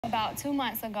About 2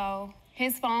 months ago,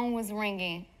 his phone was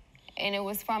ringing, and it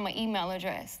was from an email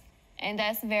address. And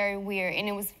that's very weird. And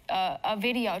it was a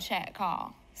video chat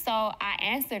call. So I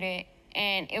answered it,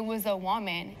 and it was a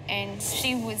woman, and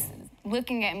she was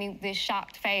looking at me with this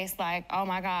shocked face, like, oh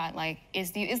my God, like,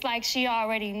 it's you. It's like she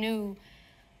already knew,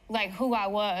 like, who I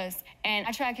was. And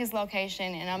I track his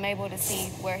location, and I'm able to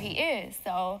see where he is.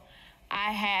 So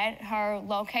I had her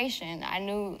location. I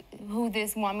knew who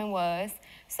this woman was.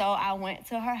 So I went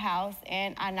to her house,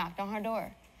 and I knocked on her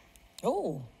door.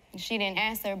 Ooh. She didn't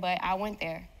answer, but I went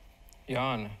there. Your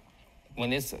Honor, when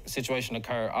this situation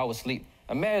occurred, I was asleep.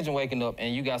 Imagine waking up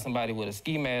and you got somebody with a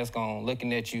ski mask on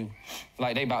looking at you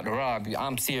like they about to rob you.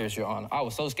 I'm serious, Your Honor. I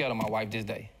was so scared of my wife this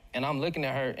day. And I'm looking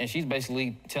at her, and she's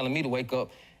basically telling me to wake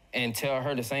up and tell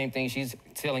her the same thing she's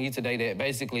telling you today, that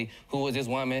basically, who is this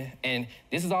woman? And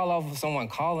this is all off of someone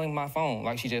calling my phone,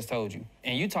 like she just told you.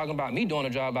 And you talking about me doing a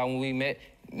drive-by when we met,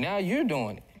 now you're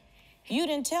doing it. You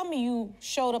didn't tell me you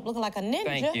showed up looking like a ninja.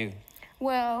 Thank you.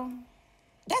 Well,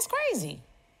 that's crazy.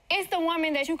 It's the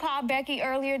woman that you called Becky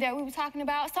earlier that we were talking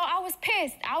about. So I was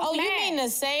pissed. I was mad. You mean the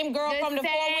same girl from the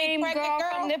 4-week pregnant girl?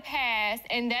 From the past,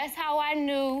 and that's how I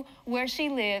knew where she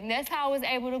lived. That's how I was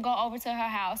able to go over to her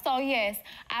house. So yes,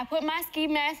 I put my ski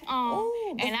mask on,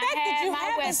 Ooh, and I had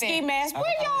my weapon. The ski mask. Where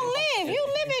y'all live? You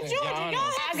live in Georgia.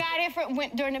 I got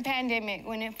it during the pandemic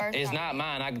when it first It's started. not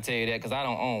mine, I can tell you that, because I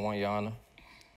don't own one, Your Honor.